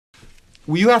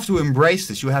you have to embrace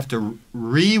this. You have to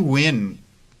re-win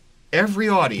every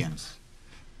audience.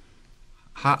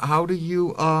 How do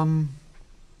you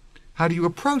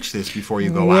approach this before you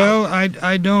go out? Well, I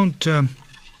don't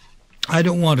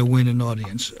want to win an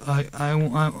audience. I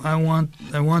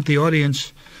want the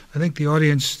audience. I think the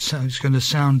audience is going to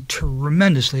sound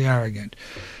tremendously arrogant,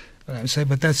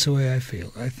 but that's the way I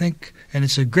feel. I think, and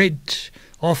it's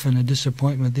often a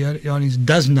disappointment. The audience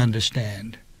doesn't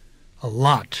understand a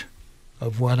lot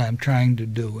of what I'm trying to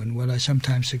do and what I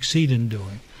sometimes succeed in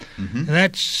doing, and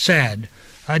that's sad.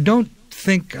 I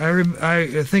think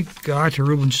Arthur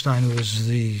Rubinstein was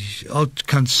the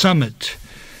consummate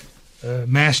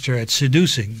master at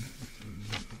seducing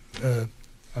an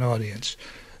audience.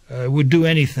 Would do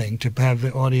anything to have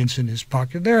the audience in his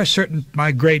pocket. There are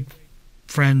my great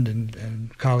friend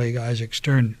and colleague Isaac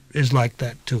Stern is like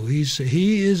that too.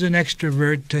 He is an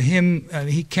extrovert. To him,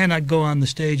 he cannot go on the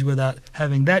stage without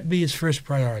having that be his first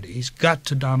priority. He's got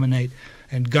to dominate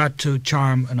and got to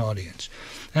charm an audience,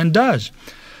 and does.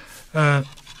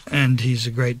 And he's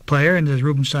a great player, and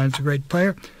Rubinstein's a great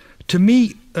player. To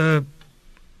me, there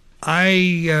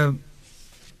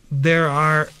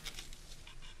are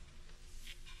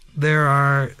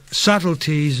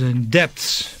subtleties and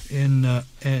depths in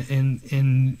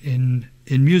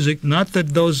music. Not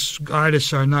that those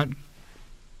artists are not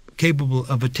capable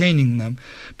of attaining them,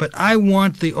 but I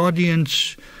want the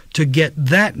audience to get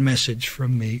that message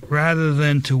from me rather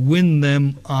than to win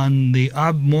them on the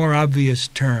more obvious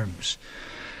terms.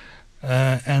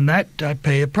 And that I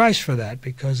pay a price for that,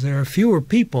 because there are fewer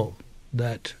people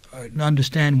that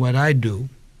understand what I do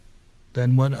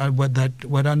than what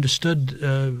understood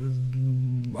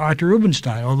Arthur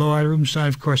Rubinstein. Although Arthur Rubinstein,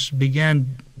 of course,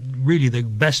 began really the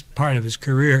best part of his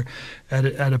career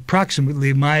at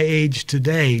approximately my age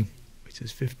today, which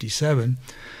is 57.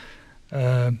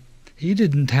 He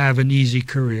didn't have an easy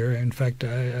career. In fact,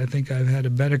 I think I've had a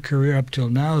better career up till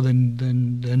now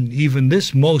than even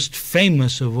this most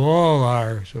famous of all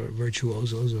our sort of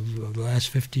virtuosos of the last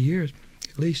 50 years,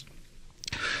 at least.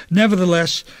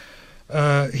 Nevertheless,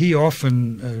 he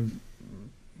often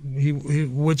he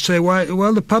would say,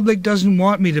 well, the public doesn't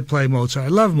want me to play Mozart. I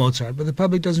love Mozart, but the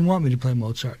public doesn't want me to play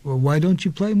Mozart. Well, why don't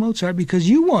you play Mozart? Because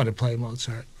you want to play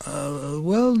Mozart.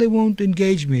 Well, they won't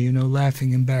engage me,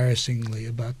 laughing embarrassingly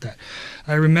about that.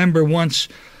 I remember once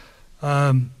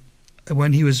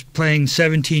when he was playing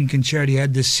 17 Concerti, he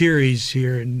had this series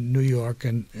here in New York,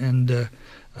 and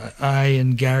I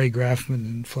and Gary Graffman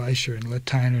and Fleischer and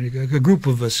Latiner, a group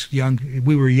of us,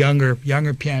 we were younger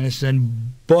pianists,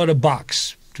 and bought a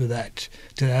box to that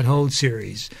whole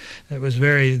series. It was a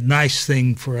very nice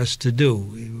thing for us to do,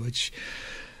 which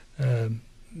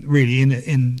really,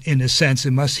 in a sense,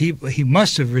 he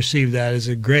must have received that as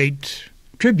a great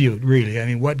tribute. Really, I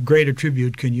mean, what greater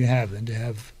tribute can you have than to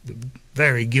have the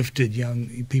very gifted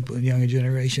young people in the younger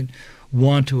generation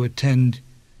want to attend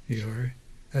your?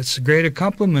 That's a greater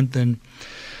compliment than.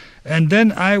 And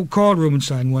then I called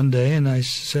Rubinstein one day and I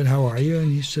said, "How are you?"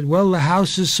 And he said, "Well, the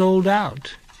house is sold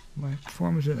out." My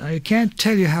performance. I can't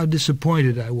tell you how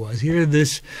disappointed I was. Here,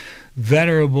 this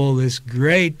venerable, this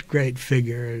great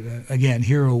figure, again,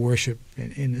 hero worship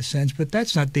in a sense, but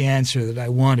that's not the answer that I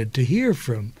wanted to hear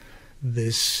from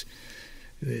this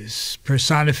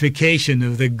personification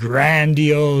of the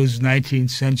grandiose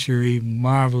 19th century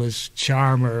marvelous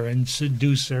charmer and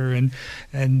seducer and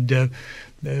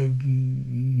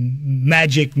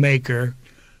magic maker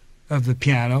of the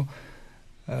piano,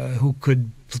 who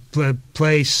could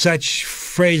play such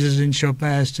phrases in Chopin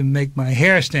as to make my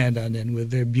hair stand on end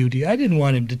with their beauty. I didn't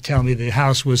want him to tell me the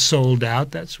house was sold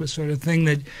out. That's the sort of thing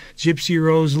that Gypsy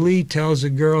Rose Lee tells a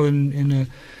girl in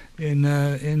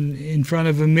front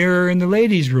of a mirror in the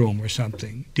ladies' room or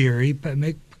something. "Dearie,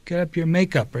 get up your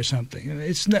makeup" or something.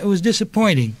 It was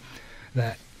disappointing.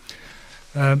 That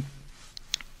to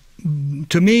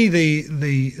me,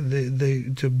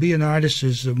 to be an artist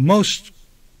is the most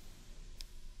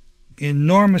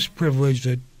enormous privilege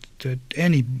that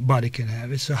anybody can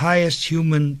have. It's the highest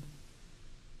human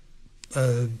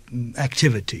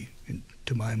activity,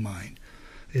 to my mind,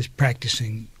 is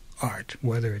practicing art,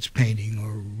 whether it's painting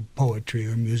or poetry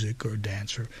or music or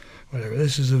dance or whatever.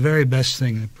 This is the very best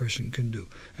thing a person can do.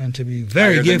 And to be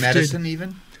very Higher gifted. than medicine,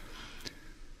 even?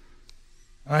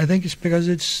 I think it's because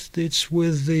it's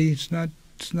not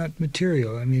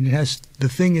material. I mean, the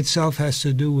thing itself has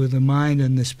to do with the mind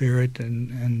and the spirit,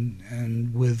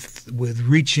 and with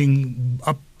reaching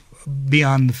up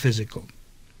beyond the physical.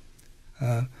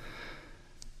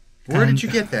 Where did you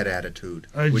get that attitude?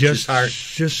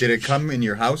 Did it come in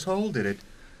your household? Did it?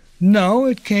 No,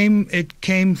 it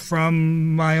came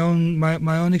from my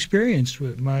own experience,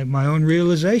 my own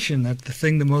realization that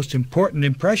the most important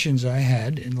impressions I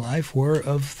had in life were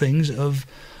of things of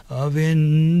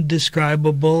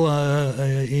indescribable,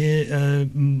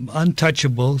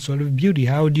 untouchable sort of beauty.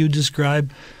 How would you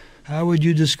describe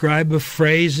a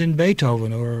phrase in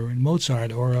Beethoven or in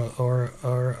Mozart or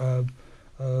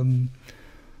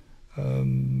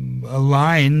a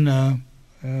line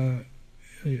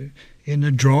in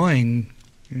a drawing,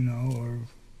 or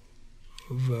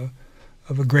of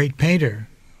a great painter,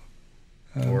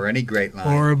 or any great line,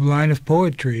 or a line of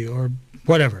poetry, or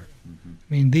whatever.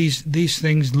 I mean, these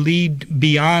things lead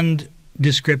beyond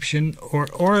description,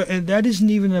 or that isn't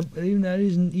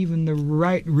even the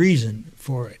right reason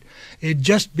for it. It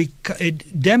just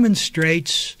it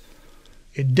demonstrates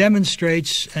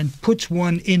and puts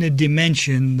one in a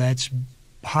dimension that's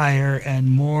higher and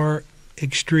more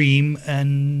extreme,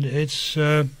 and it's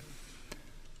as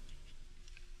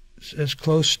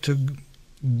close to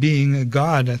being a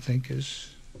god, I think, as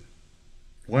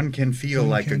one can feel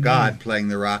like a god playing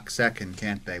the rock second,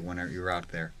 can't they, when you're out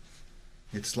there?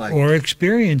 It's like, or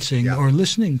experiencing, or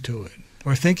listening to it,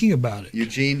 or thinking about it.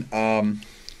 Eugene,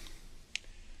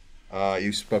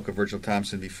 you spoke of Virgil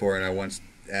Thomson before, and I once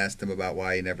asked him about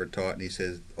why he never taught, and he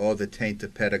says, "Oh, the taint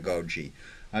of pedagogy."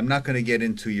 I'm not going to get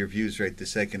into your views right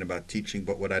this second about teaching,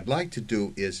 but what I'd like to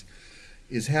do is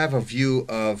have a view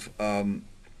of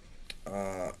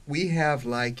we have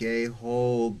like a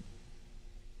whole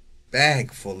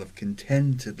bag full of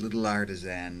contented little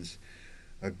artisans,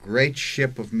 a great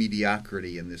ship of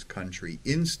mediocrity in this country,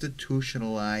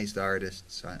 institutionalized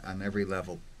artists on every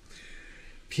level.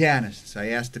 Pianists. I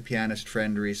asked a pianist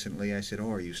friend recently, I said,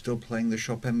 "Oh, are you still playing the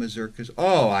Chopin mazurkas?"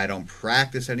 "Oh, I don't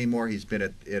practice anymore." He's been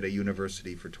at a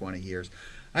university for 20 years.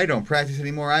 "I don't practice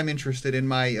anymore. I'm interested in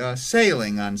my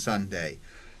sailing on Sunday."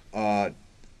 I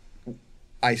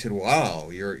said,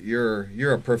 "Wow,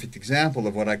 you're a perfect example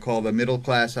of what I call the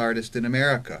middle-class artist in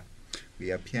America." We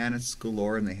have pianists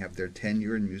galore, and they have their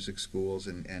tenure in music schools,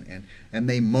 and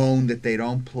they moan that they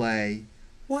don't play.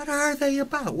 What are they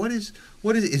about? What is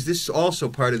this also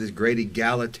part of this great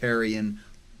egalitarian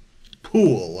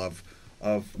pool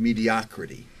of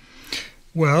mediocrity?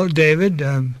 Well, David,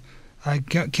 I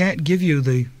can't give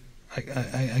you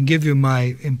I give you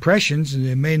my impressions, and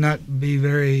it may not be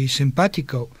very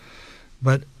simpatico,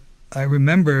 but I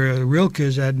remember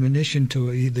Rilke's admonition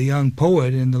to the young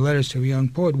poet in the Letters to a Young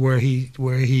Poet, where he,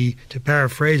 to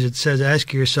paraphrase it, says,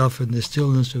 "Ask yourself in the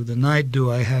stillness of the night, do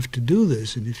I have to do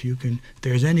this? And if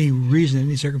there's any reason,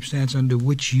 any circumstance under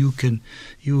which you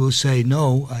will say,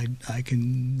 no, I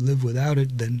can live without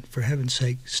it, then for heaven's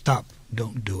sake, stop,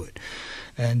 don't do it."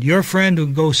 And your friend who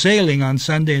goes sailing on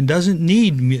Sunday and doesn't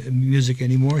need music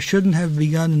anymore shouldn't have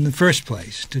begun in the first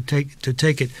place to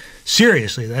take it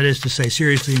seriously. That is to say,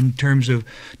 seriously in terms of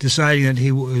deciding that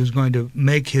he was going to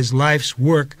make his life's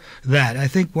work that. I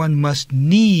think one must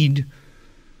need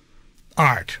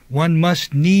art. One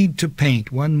must need to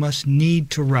paint. One must need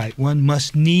to write. One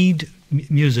must need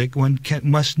music. One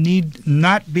must need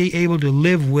not be able to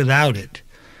live without it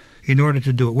in order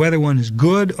to do it, whether one is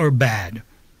good or bad.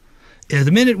 The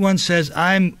minute one says,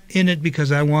 "I'm in it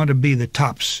because I want to be the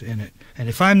tops in it, and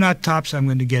if I'm not tops, I'm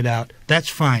going to get out," that's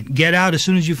fine. Get out as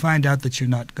soon as you find out that you're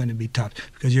not going to be tops,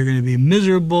 because you're going to be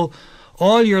miserable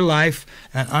all your life.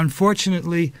 And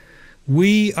unfortunately,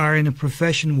 we are in a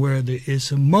profession where there is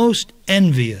the most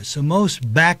envious, the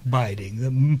most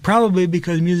backbiting, probably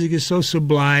because music is so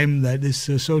sublime, that is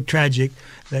so tragic,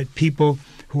 that people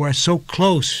who are so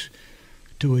close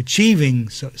to achieving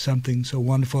something so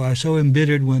wonderful are so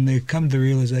embittered when they come to the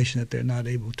realization that they're not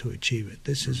able to achieve it.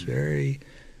 This is very,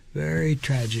 very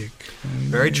tragic.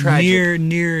 Very tragic.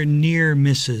 Near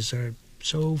misses are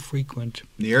so frequent.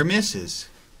 Near misses.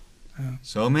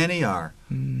 So many are.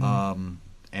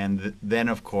 And then,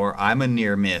 of course, I'm a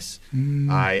near miss.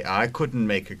 I couldn't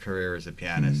make a career as a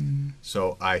pianist.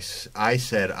 So I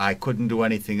said I couldn't do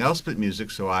anything else but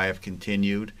music, so I have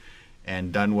continued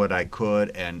and done what I could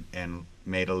and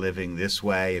made a living this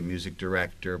way, a music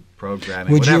director,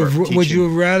 programming, whatever. Would you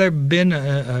have rather been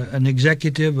an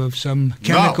executive of some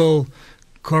chemical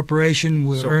corporation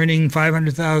earning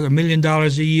 $500,000, $1 million a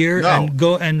year,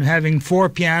 and having 4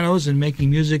 pianos and making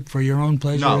music for your own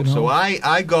pleasure at home? So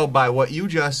I go by what you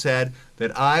just said,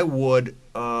 that I would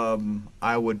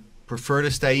prefer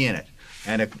to stay in it.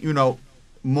 And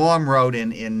Mom wrote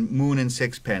in Moon and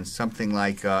Sixpence something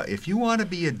like, "If you want to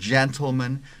be a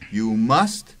gentleman, you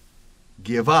must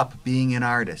give up being an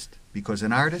artist, because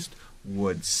an artist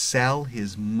would sell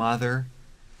his mother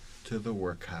to the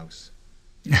workhouse."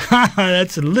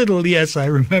 That's a little, yes, I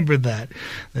remember that.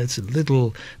 That's a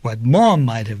little what Mom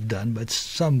might have done, but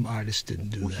some artists didn't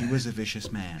do that. He was a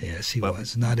vicious man. Yes, he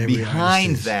was. Not every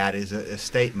behind artist is. that is a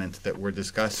statement that we're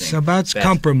discussing. It's about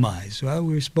compromise. Well,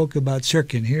 we spoke about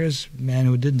Sirkin. Here's a man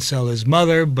who didn't sell his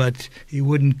mother, but he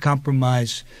wouldn't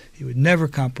compromise. He would never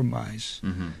compromise.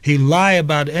 Mm-hmm. He'd lie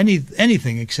about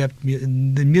anything except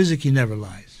in the music. He never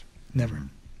lies. Never. Mm-hmm.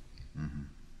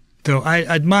 So I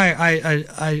admire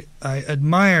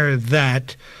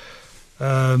that.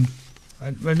 I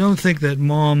don't think that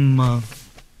Mom,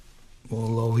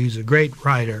 although he's a great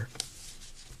writer,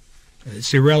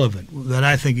 it's irrelevant that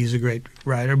I think he's a great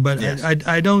writer. But yes.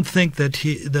 I don't think that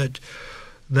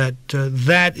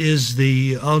that is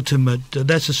the ultimate.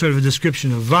 That's a sort of a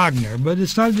description of Wagner, but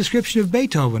it's not a description of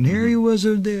Beethoven. Here he was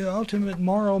the ultimate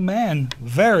moral man,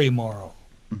 very moral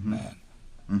man.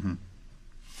 Mm-hmm.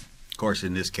 Of course,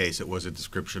 in this case, it was a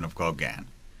description of Gauguin.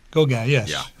 Gauguin, yes.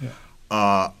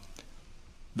 Yeah.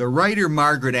 The writer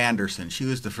Margaret Anderson, she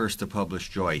was the first to publish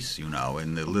Joyce, in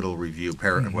the little review,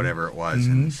 whatever it was,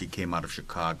 and she came out of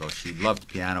Chicago. She loved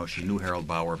piano. She knew Harold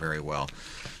Bauer very well.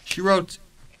 She wrote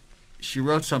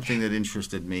something that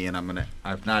interested me, and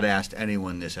I've not asked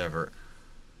anyone this ever.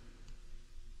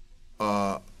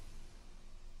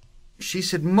 She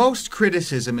said most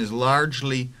criticism is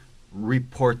largely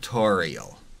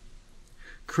reportorial.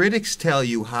 Critics tell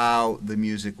you how the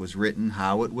music was written,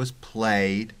 how it was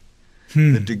played,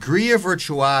 the degree of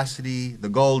virtuosity, the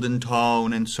golden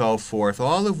tone, and so forth,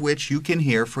 all of which you can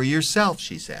hear for yourself,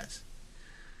 she says.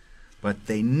 But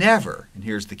they never, and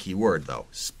here's the key word though,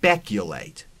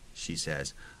 speculate, she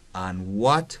says, on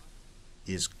what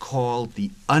is called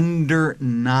the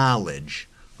under-knowledge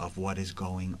of what is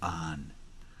going on.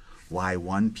 Why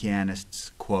one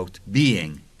pianist's, quote,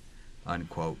 being,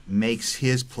 unquote, makes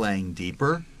his playing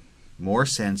deeper, more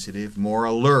sensitive, more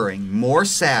alluring, more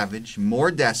savage, more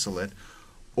desolate,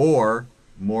 or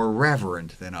more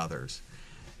reverent than others.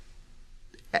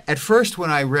 At first, when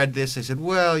I read this, I said,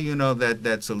 well,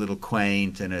 that's a little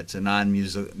quaint, and it's a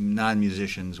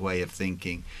non-musician's way of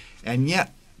thinking. And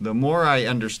yet, the more I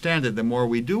understand it, the more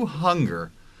we do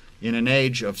hunger in an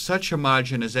age of such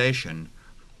homogenization.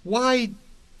 Why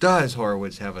does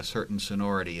Horowitz have a certain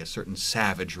sonority, a certain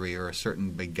savagery, or a certain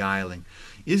beguiling?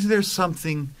 Is there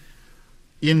something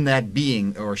in that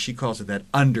being, or she calls it that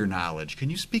underknowledge? Can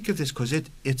you speak of this? Because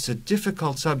it's a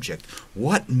difficult subject.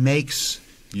 What makes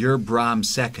your Brahms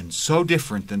second so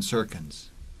different than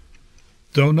Sirkin's?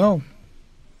 Don't know.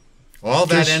 All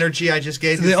that energy I just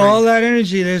gave you. All that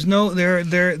energy. There's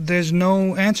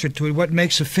no answer to it. What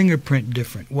makes a fingerprint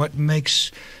different? What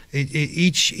makes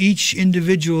each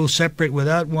individual separate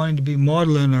without wanting to be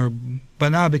maudlin or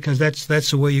banal? Because that's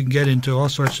the way you can get into all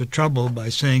sorts of trouble by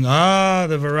saying,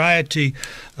 the variety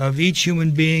of each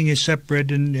human being is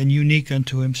separate and unique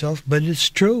unto himself. But it's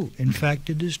true. In fact,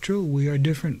 it is true. We are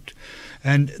different.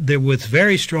 And with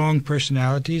very strong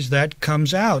personalities, that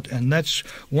comes out, and that's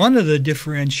one of the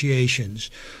differentiations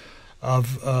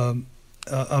of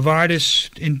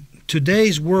artists in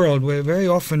today's world, where very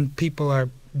often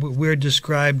we're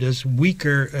described as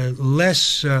weaker,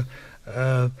 less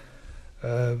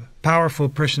powerful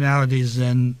personalities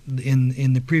than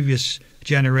in the previous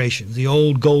generations, the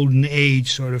old golden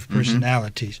age sort of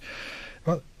personalities.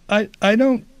 Well, I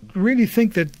don't really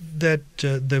think that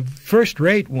the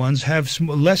first-rate ones have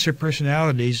lesser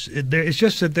personalities. It's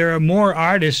just that there are more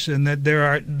artists, and that there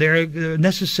are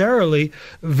necessarily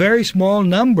a very small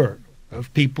number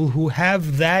of people who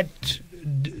have that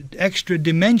extra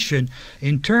dimension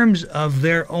in terms of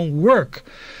their own work.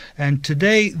 And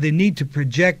today they need to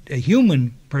project a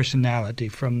human personality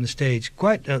from the stage,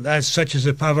 quite as such as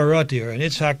a Pavarotti or an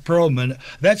Itzhak Perlman.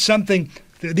 That's something.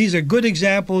 These are good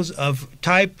examples of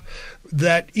type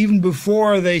that even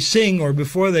before they sing or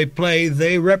before they play,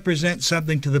 they represent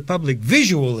something to the public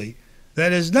visually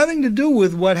that has nothing to do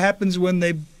with what happens when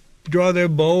they draw their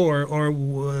bow or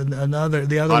the other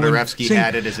Paderewski one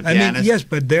had it as a pianist. I mean, yes,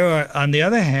 but there are, on the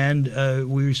other hand,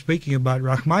 we were speaking about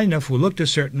Rachmaninoff, who looked a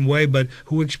certain way, but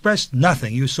who expressed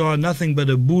nothing. You saw nothing but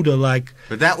a Buddha-like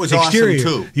But that was exterior.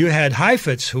 awesome, too. You had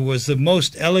Heifetz, who was the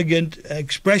most elegant,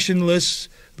 expressionless,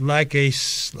 like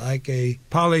a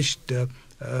polished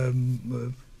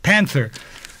panther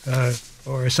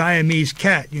or a Siamese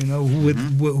cat,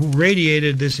 who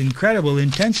radiated this incredible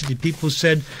intensity. People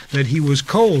said that he was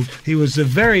cold. He was the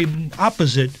very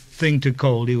opposite thing to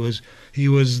cold. He was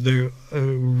the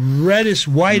reddest,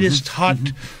 whitest, hot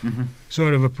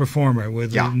sort of a performer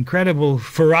with incredible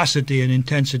ferocity and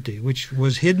intensity, which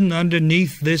was hidden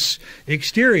underneath this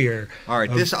exterior. All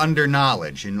right, this under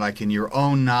knowledge, in your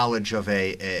own knowledge of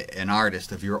an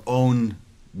artist, of your own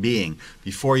being.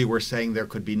 Before you were saying there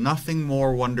could be nothing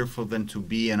more wonderful than to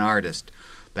be an artist.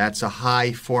 That's a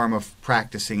high form of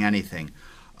practicing anything.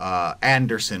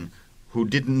 Anderson, who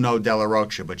didn't know Della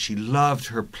Rocha, but she loved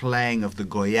her playing of the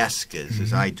Goyescas,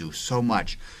 as I do, so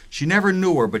much. She never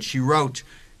knew her, but she wrote,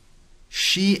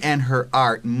 she and her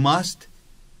art must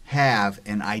have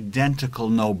an identical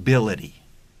nobility.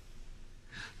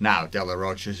 Now, Della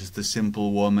Rocha is the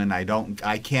simple woman.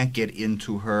 I can't get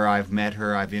into her. I've met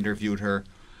her. I've interviewed her.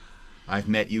 I've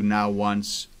met you now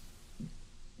once.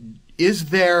 Is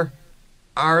there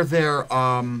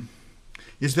a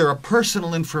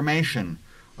personal information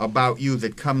about you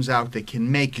that comes out that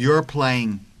can make your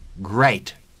playing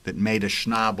great, that made a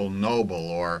Schnabel noble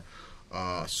or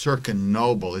Sirkin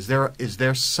noble? Is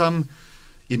there some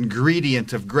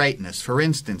ingredient of greatness? For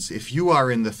instance, if you are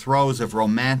in the throes of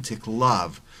romantic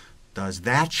love, does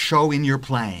that show in your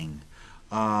playing?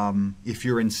 If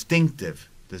you're instinctive,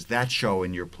 does that show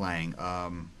in your playing?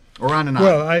 Or on and on.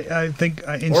 Well, I think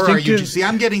instinctive... Or are you... See,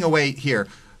 I'm getting away here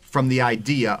from the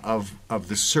idea of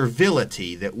the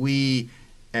servility that we,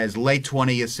 as late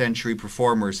 20th century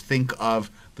performers, think of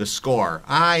the score.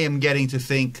 I am getting to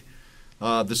think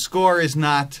the score is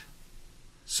not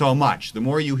so much. The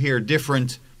more you hear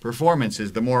different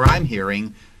performances, the more I'm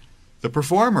hearing the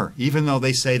performer, even though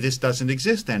they say this doesn't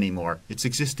exist anymore. It's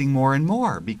existing more and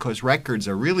more because records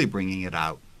are really bringing it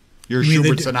out. Your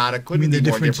Schubert sonata couldn't be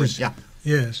more different. Yeah.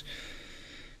 Yes.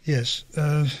 Yes.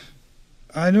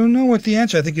 I don't know what the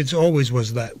answer. I think it always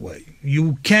was that way.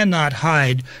 You cannot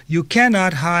hide. You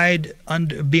cannot hide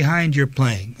behind your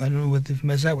playing. I don't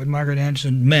know is that what Margaret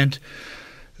Anderson meant.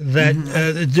 That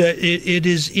it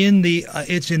is in the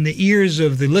it's in the ears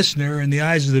of the listener and the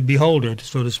eyes of the beholder,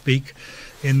 so to speak.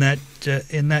 In that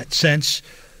sense,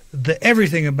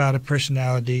 everything about a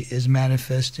personality is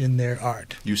manifest in their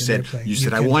art. You said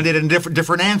I wanted a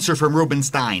different answer from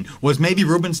Rubinstein. Was maybe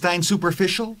Rubinstein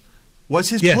superficial? Was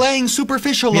his playing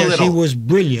superficial a little? Yes, he was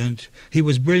brilliant. He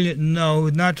was brilliant. No,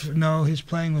 his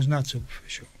playing was not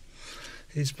superficial.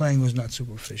 His playing was not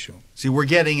superficial. See, we're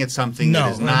getting at something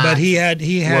that is not but he had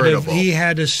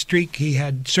wordable. A streak. He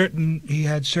had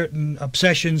certain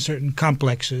obsessions, certain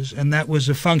complexes, and that was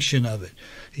a function of it.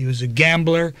 He was a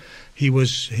gambler. He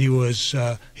was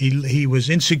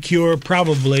insecure,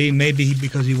 probably, maybe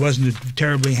because he wasn't a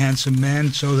terribly handsome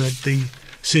man, so that the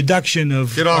seduction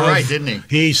of... Did all right, didn't he?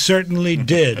 He certainly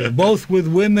did, both with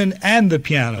women and the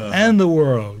piano and the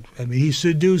world. I mean, he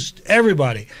seduced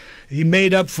everybody. He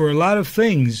made up for a lot of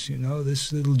things, you know.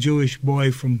 This little Jewish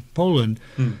boy from Poland,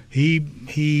 he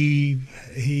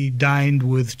dined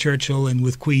with Churchill and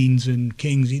with queens and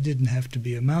kings. He didn't have to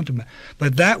be a mountain man,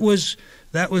 but that was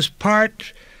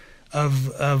part of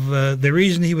the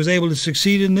reason he was able to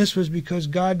succeed in this was because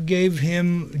God gave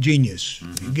him genius.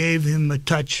 He gave him a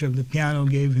touch of the piano,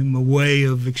 gave him a way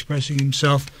of expressing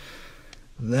himself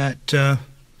that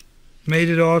made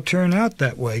it all turn out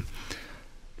that way.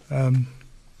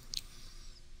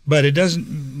 But it doesn't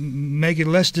make it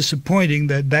less disappointing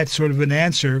that sort of an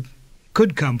answer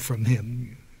could come from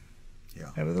him.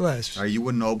 Yeah. Nevertheless. Are you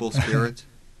a noble spirit?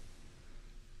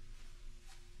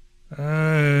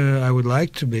 I would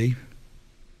like to be.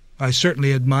 I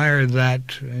certainly admire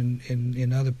that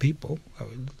in other people.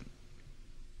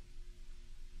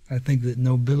 I think that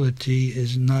nobility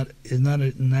is not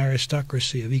an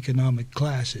aristocracy of economic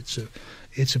class. It's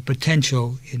a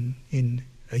potential in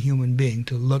a human being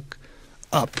to look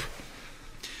up,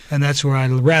 and that's where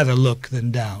I'd rather look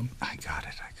than down. I got it.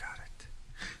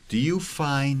 Do you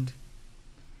find,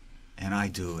 and I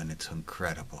do, and it's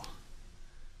incredible,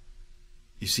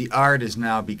 you see, art has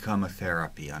now become a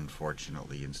therapy,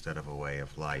 unfortunately, instead of a way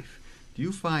of life. Do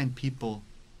you find people,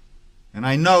 and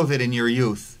I know that in your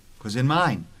youth, because in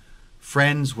mine,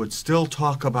 friends would still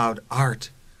talk about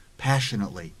art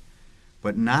passionately,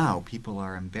 but now people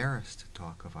are embarrassed to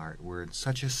talk of art. We're in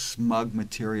such a smug,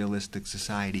 materialistic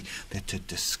society that to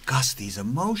discuss these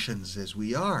emotions as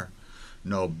we are,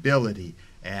 nobility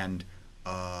and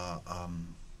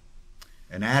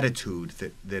an attitude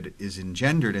that is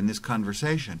engendered in this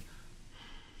conversation,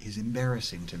 is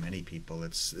embarrassing to many people.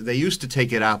 They used to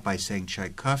take it out by saying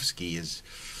Tchaikovsky is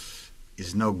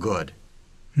no good.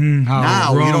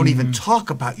 Now you don't even talk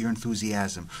about your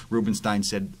enthusiasm. Rubinstein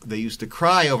said they used to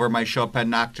cry over my Chopin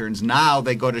nocturnes. Now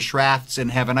they go to Schraft's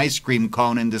and have an ice cream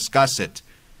cone and discuss it.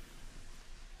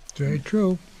 Very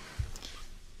true.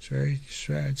 It's very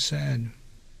sad.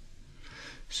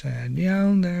 Sad.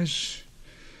 Yeah,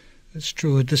 that's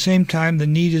true. At the same time, the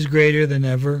need is greater than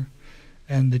ever,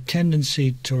 and the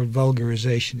tendency toward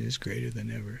vulgarization is greater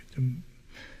than ever.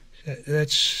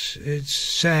 It's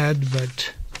sad,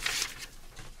 but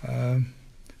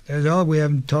We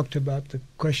haven't talked about the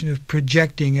question of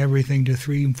projecting everything to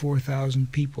 3,000 and 4,000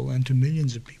 people and to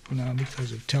millions of people now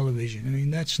because of television. I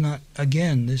mean, that's not,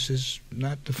 again, this is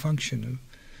not the function of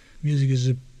music. Is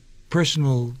a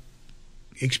personal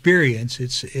experience.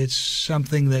 It's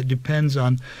something that depends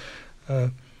on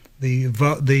the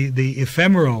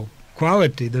ephemeral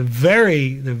quality, the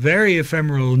very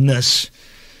ephemeralness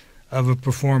of a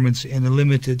performance in a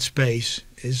limited space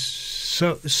is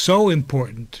so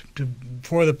important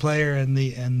for the player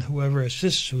and whoever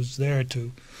assists, who's there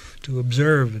to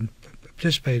observe and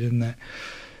participate in that.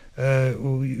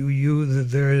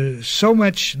 There's so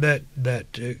much that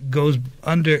goes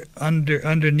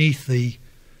underneath the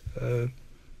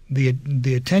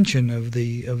attention of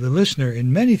the listener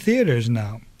in many theaters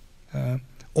now,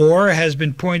 or has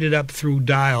been pointed up through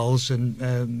dials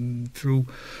and through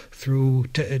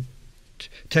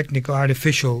technical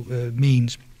artificial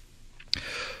means.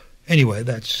 Anyway,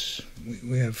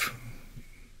 we have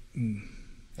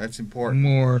that's important.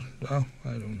 More. Oh,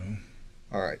 I don't know.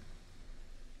 All right.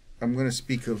 I'm going to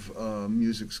speak of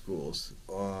music schools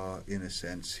in a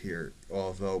sense here,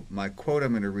 although my quote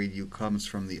I'm going to read you comes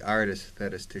from the artist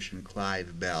statistician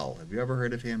Clive Bell. Have you ever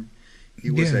heard of him? He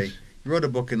wrote a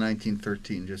book in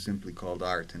 1913 just simply called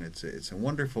Art, and it's a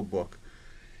wonderful book.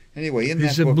 Anyway, in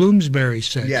he's that a book, Bloomsbury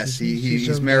set. Yes,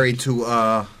 he's married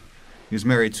to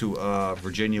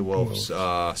Virginia Woolf's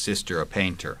sister, a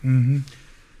painter. Mm-hmm.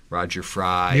 Roger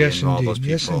Fry yes, and all indeed. those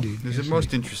people. Yes, indeed. He's yes, a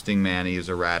most interesting man. He is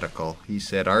a radical. He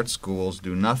said, art schools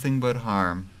do nothing but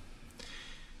harm.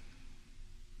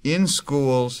 In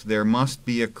schools, there must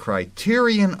be a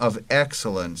criterion of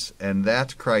excellence, and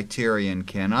that criterion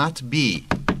cannot be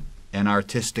an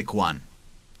artistic one.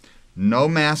 No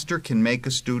master can make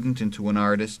a student into an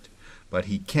artist, but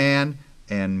he can,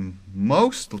 and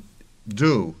most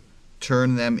do,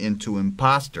 turn them into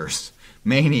imposters,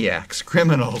 maniacs,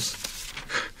 criminals,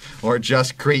 or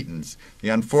just cretins, the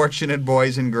unfortunate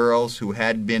boys and girls who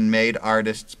had been made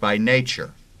artists by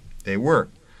nature. They were.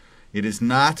 It is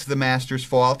not the master's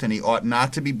fault, and he ought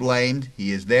not to be blamed.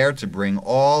 He is there to bring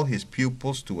all his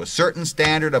pupils to a certain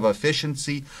standard of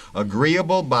efficiency,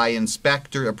 appreciable by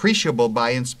inspectors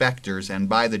and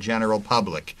by the general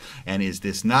public. And is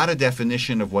this not a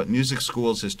definition of what music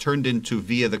schools has turned into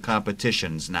via the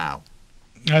competitions now?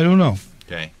 I don't know.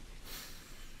 Okay.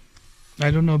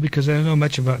 I don't know because I don't know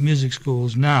much about music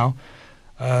schools now.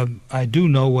 I do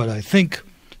know what I think,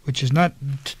 which is not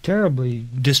terribly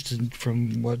distant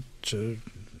from what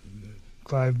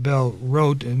Clive Bell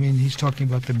wrote. I mean, he's talking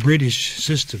about the British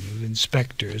system of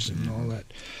inspectors and all that.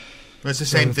 It's the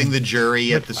same thing. The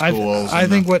jury at the schools. I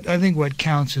think what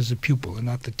counts is the pupil and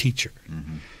not the teacher.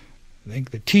 Mm-hmm. I think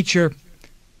the teacher,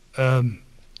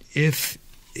 if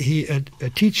a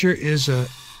teacher is a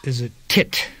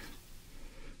tit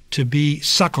to be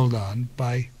suckled on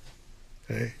by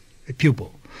a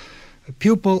pupil. A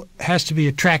pupil has to be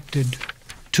attracted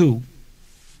to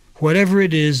whatever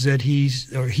it is that he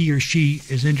or she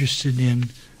is interested in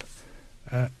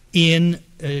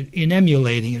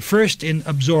emulating it. First, in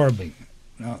absorbing.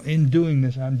 Now, in doing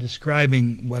this, I'm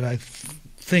describing what I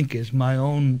think is my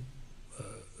own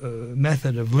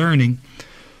method of learning.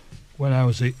 When I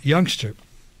was a youngster,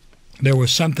 there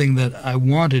was something that I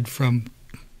wanted from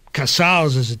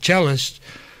Casals as a cellist,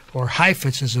 or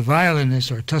Heifetz as a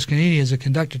violinist, or Toscanini as a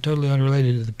conductor, totally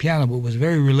unrelated to the piano, but was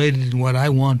very related in what I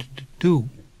wanted to do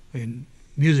in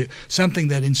music. Something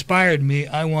that inspired me,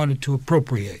 I wanted to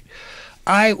appropriate.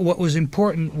 What was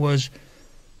important was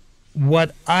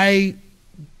what I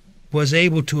was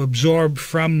able to absorb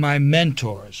from my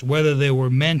mentors, whether they were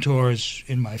mentors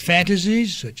in my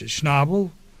fantasies, such as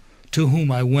Schnabel, to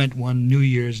whom I went one New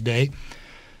Year's Day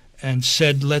and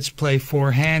said, let's play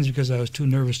four hands, because I was too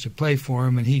nervous to play for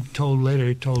him. And he told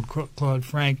Claude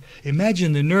Frank,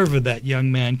 imagine the nerve of that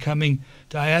young man coming.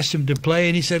 I asked him to play,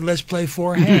 and he said, let's play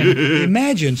four hands.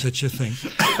 Imagine such a thing.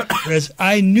 Whereas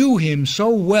I knew him so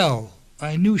well,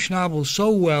 I knew Schnabel so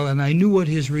well, and I knew what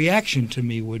his reaction to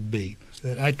me would be,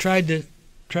 that I tried to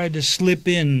slip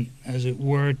in, as it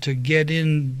were, to get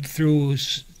in through,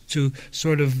 to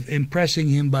sort of impressing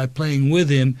him by playing with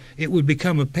him. It would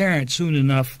become apparent soon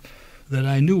enough that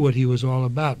I knew what he was all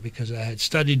about, because I had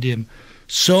studied him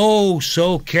so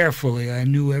carefully. I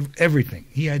knew everything.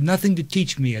 He had nothing to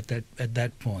teach me at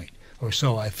that point, or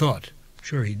so I thought.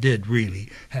 Sure, he did really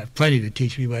have plenty to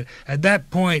teach me, but at that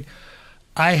point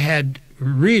I had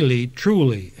really,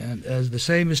 truly, and as the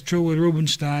same is true with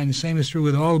Rubinstein, the same is true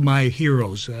with all my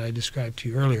heroes that I described to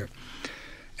you earlier,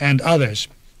 and others.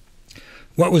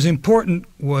 What was important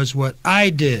was what I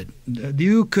did.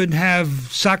 You could have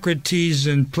Socrates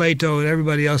and Plato and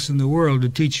everybody else in the world to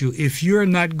teach you. If you're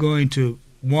not going to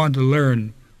want to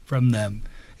learn from them.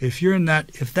 If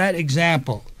that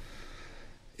example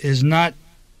is not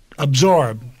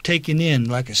absorbed, taken in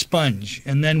like a sponge,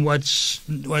 and then what's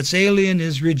alien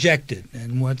is rejected,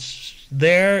 and what's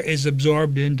there is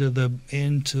absorbed into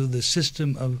the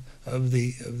system of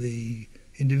the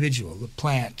individual, the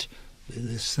plant,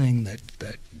 this thing that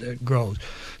grows.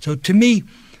 So to me,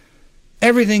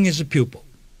 everything is a pupil.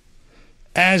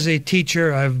 As a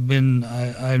teacher, I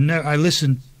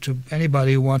listen to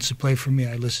anybody who wants to play for me.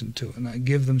 I listen to, and I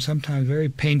give them sometimes very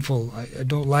painful. I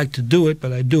don't like to do it,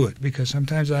 but I do it because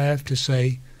sometimes I have to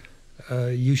say,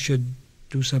 you should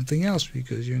do something else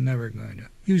because you're never going to.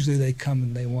 Usually they come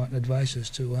and they want advice as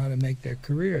to how to make their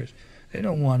careers. They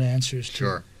don't want answers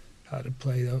to how to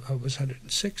play Opus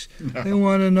 106. No. They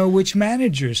want to know which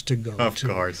managers to go to. Of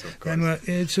course. And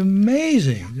it's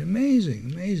amazing,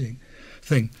 amazing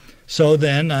thing. So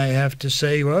then I have to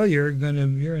say, well, you're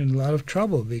in a lot of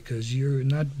trouble because you're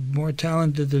not more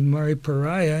talented than Murray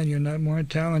Pariah, and you're not more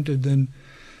talented than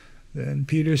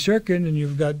Peter Serkin, and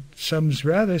you've got some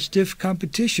rather stiff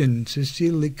competition.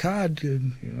 Cécile Licard,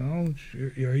 do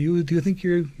you think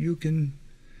you can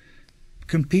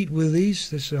compete with these?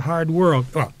 This is a hard world.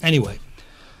 Well, anyway,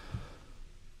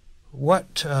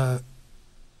 what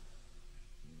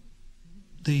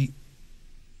the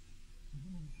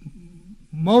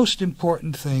most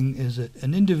important thing is that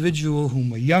an individual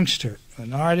whom a youngster,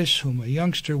 an artist whom a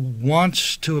youngster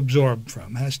wants to absorb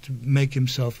from, has to make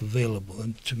himself available.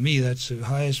 And to me, that's the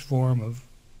highest form of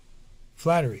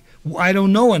flattery. I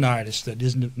don't know an artist that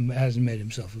hasn't made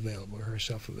himself available or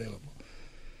herself available.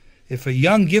 If a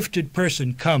young, gifted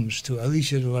person comes to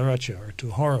Alicia de la Rocha or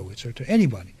to Horowitz or to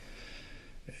anybody,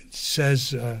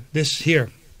 says, this here,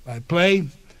 I play,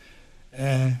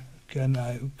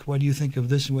 what do you think of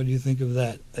this and what do you think of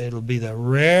that? It'll be the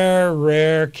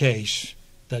rare case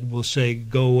that will say,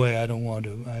 go away, I don't want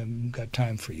to, I haven't got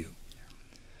time for you.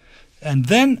 And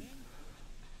then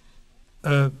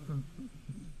how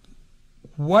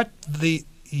the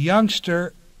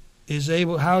youngster is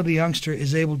able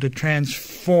to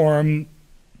transform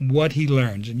what he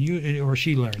learns or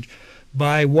she learns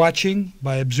by watching,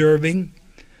 by observing,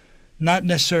 not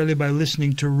necessarily by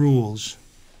listening to rules,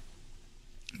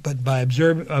 but by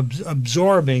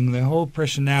absorbing the whole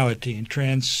personality and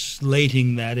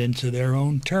translating that into their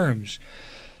own terms.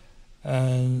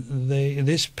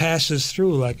 This passes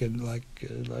through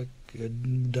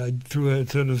through a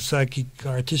sort of psychic,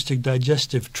 artistic,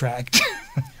 digestive tract,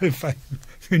 if I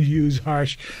can use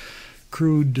harsh,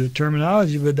 crude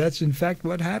terminology, but that's in fact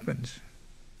what happens.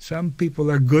 Some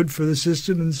people are good for the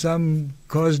system and some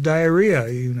cause diarrhea,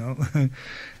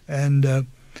 and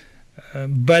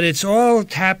but it's all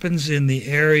happens in the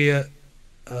area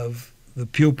of the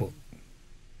pupil.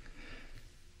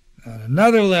 On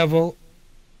another level,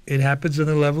 it happens on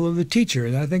the level of the teacher,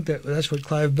 and I think that's what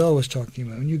Clive Bell was talking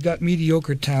about. When you've got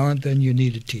mediocre talent, then you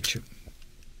need a teacher.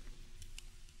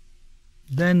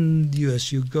 Then,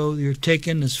 yes, you're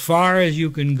taken as far as you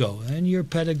can go. And your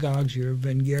pedagogues, your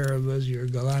Vengerevas, your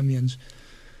Galamians,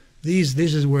 this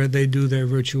is where they do their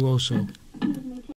virtuoso